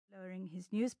his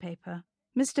newspaper,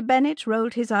 Mr. Bennet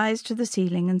rolled his eyes to the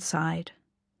ceiling and sighed.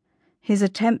 His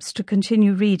attempts to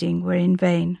continue reading were in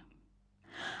vain.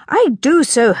 "I do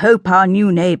so hope our new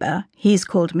neighbour, he's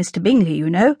called Mr. Bingley, you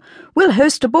know, will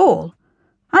host a ball.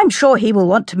 I'm sure he will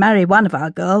want to marry one of our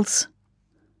girls."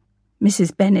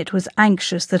 Mrs. Bennet was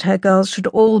anxious that her girls should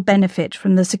all benefit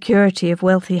from the security of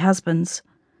wealthy husbands.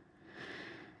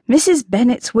 Mrs.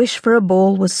 Bennet's wish for a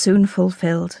ball was soon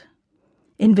fulfilled.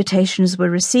 Invitations were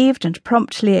received and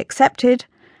promptly accepted,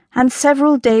 and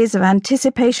several days of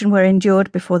anticipation were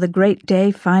endured before the great day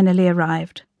finally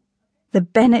arrived. The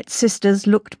Bennet sisters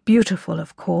looked beautiful,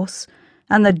 of course,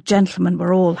 and the gentlemen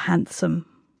were all handsome.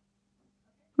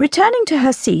 Returning to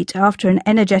her seat after an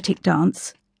energetic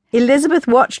dance, Elizabeth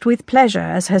watched with pleasure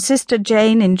as her sister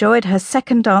Jane enjoyed her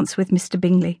second dance with Mr.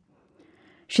 Bingley.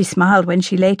 She smiled when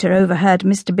she later overheard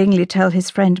Mr. Bingley tell his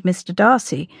friend Mr.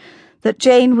 Darcy that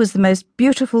Jane was the most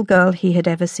beautiful girl he had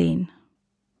ever seen.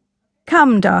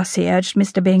 "Come, Darcy," urged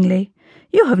Mr. Bingley,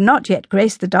 "you have not yet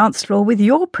graced the dance floor with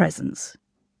your presence."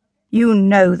 "You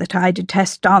know that I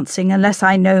detest dancing unless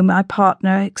I know my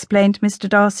partner," explained Mr.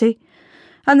 Darcy,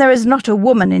 "and there is not a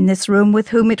woman in this room with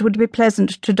whom it would be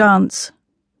pleasant to dance.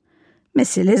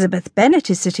 Miss Elizabeth Bennet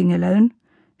is sitting alone.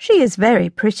 She is very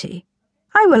pretty.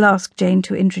 I will ask Jane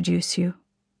to introduce you."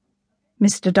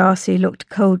 Mr. Darcy looked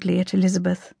coldly at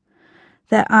Elizabeth.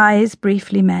 Their eyes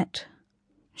briefly met.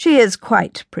 "She is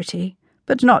quite pretty,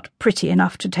 but not pretty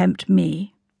enough to tempt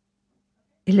me."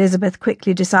 Elizabeth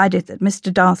quickly decided that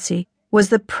Mr. Darcy was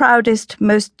the proudest,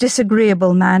 most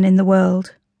disagreeable man in the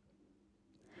world.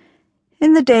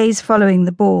 In the days following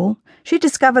the ball, she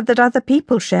discovered that other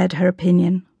people shared her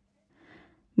opinion.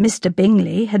 Mr.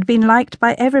 Bingley had been liked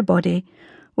by everybody,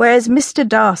 whereas Mr.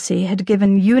 Darcy had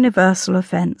given universal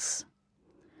offence.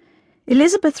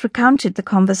 Elizabeth recounted the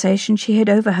conversation she had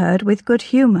overheard with good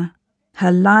humour.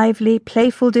 Her lively,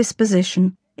 playful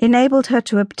disposition enabled her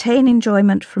to obtain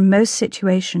enjoyment from most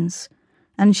situations,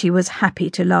 and she was happy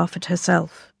to laugh at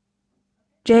herself.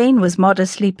 Jane was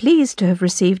modestly pleased to have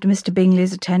received Mr.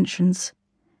 Bingley's attentions.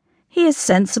 "He is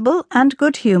sensible and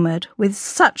good-humoured, with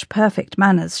such perfect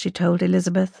manners," she told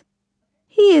Elizabeth.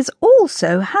 "He is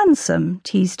also handsome,"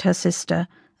 teased her sister,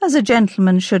 "as a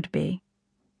gentleman should be."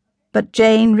 But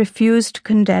Jane refused to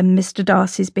condemn Mr.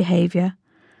 Darcy's behaviour.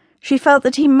 She felt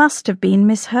that he must have been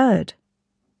misheard.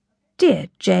 "Dear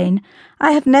Jane,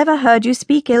 I have never heard you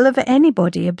speak ill of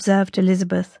anybody," observed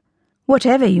Elizabeth.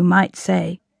 "Whatever you might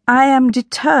say, I am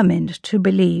determined to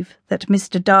believe that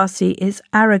Mr. Darcy is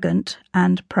arrogant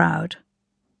and proud."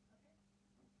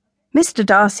 Mr.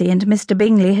 Darcy and Mr.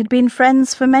 Bingley had been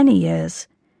friends for many years.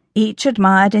 Each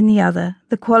admired in the other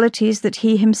the qualities that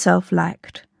he himself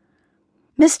lacked.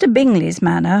 Mr. Bingley's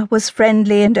manner was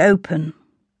friendly and open,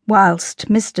 whilst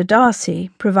Mr. Darcy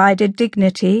provided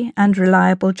dignity and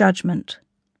reliable judgment.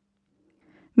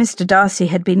 Mr. Darcy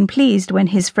had been pleased when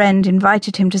his friend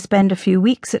invited him to spend a few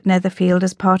weeks at Netherfield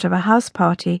as part of a house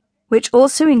party, which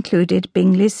also included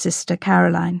Bingley's sister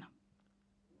Caroline.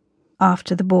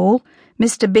 After the ball,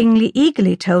 Mr. Bingley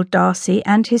eagerly told Darcy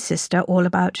and his sister all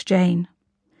about Jane.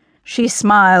 "She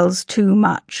smiles too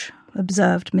much,"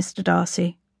 observed Mr.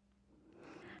 Darcy.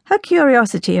 Her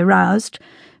curiosity aroused,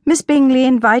 Miss Bingley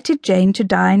invited Jane to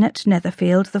dine at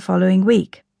Netherfield the following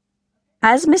week.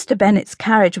 As Mr. Bennet's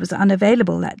carriage was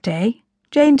unavailable that day,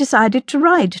 Jane decided to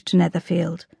ride to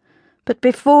Netherfield, but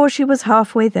before she was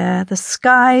halfway there, the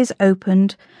skies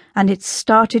opened and it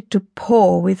started to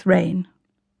pour with rain.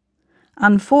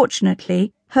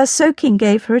 Unfortunately, her soaking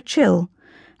gave her a chill,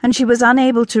 and she was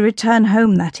unable to return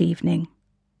home that evening.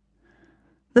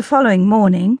 The following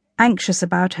morning, anxious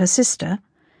about her sister,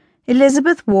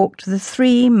 Elizabeth walked the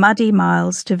 3 muddy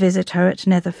miles to visit her at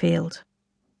Netherfield.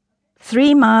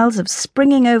 3 miles of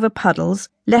springing over puddles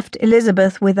left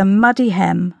Elizabeth with a muddy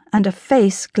hem and a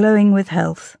face glowing with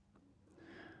health.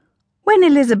 When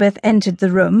Elizabeth entered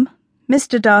the room,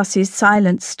 Mr. Darcy's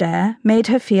silent stare made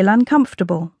her feel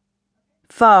uncomfortable.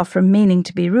 Far from meaning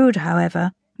to be rude,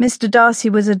 however, Mr. Darcy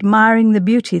was admiring the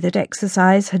beauty that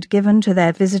exercise had given to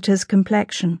their visitor's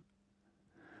complexion.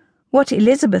 What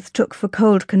Elizabeth took for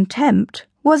cold contempt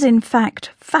was in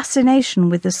fact fascination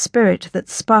with the spirit that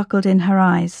sparkled in her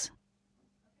eyes.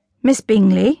 Miss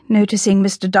Bingley, noticing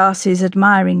Mr. Darcy's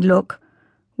admiring look,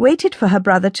 waited for her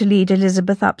brother to lead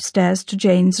Elizabeth upstairs to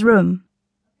Jane's room.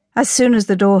 As soon as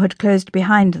the door had closed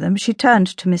behind them, she turned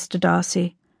to Mr.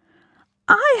 Darcy.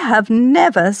 "I have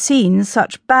never seen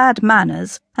such bad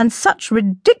manners and such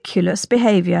ridiculous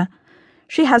behaviour.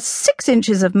 She has 6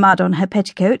 inches of mud on her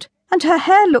petticoat, and her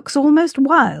hair looks almost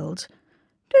wild.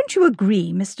 Don't you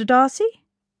agree, Mr. Darcy?"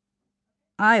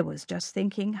 "I was just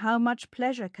thinking how much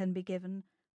pleasure can be given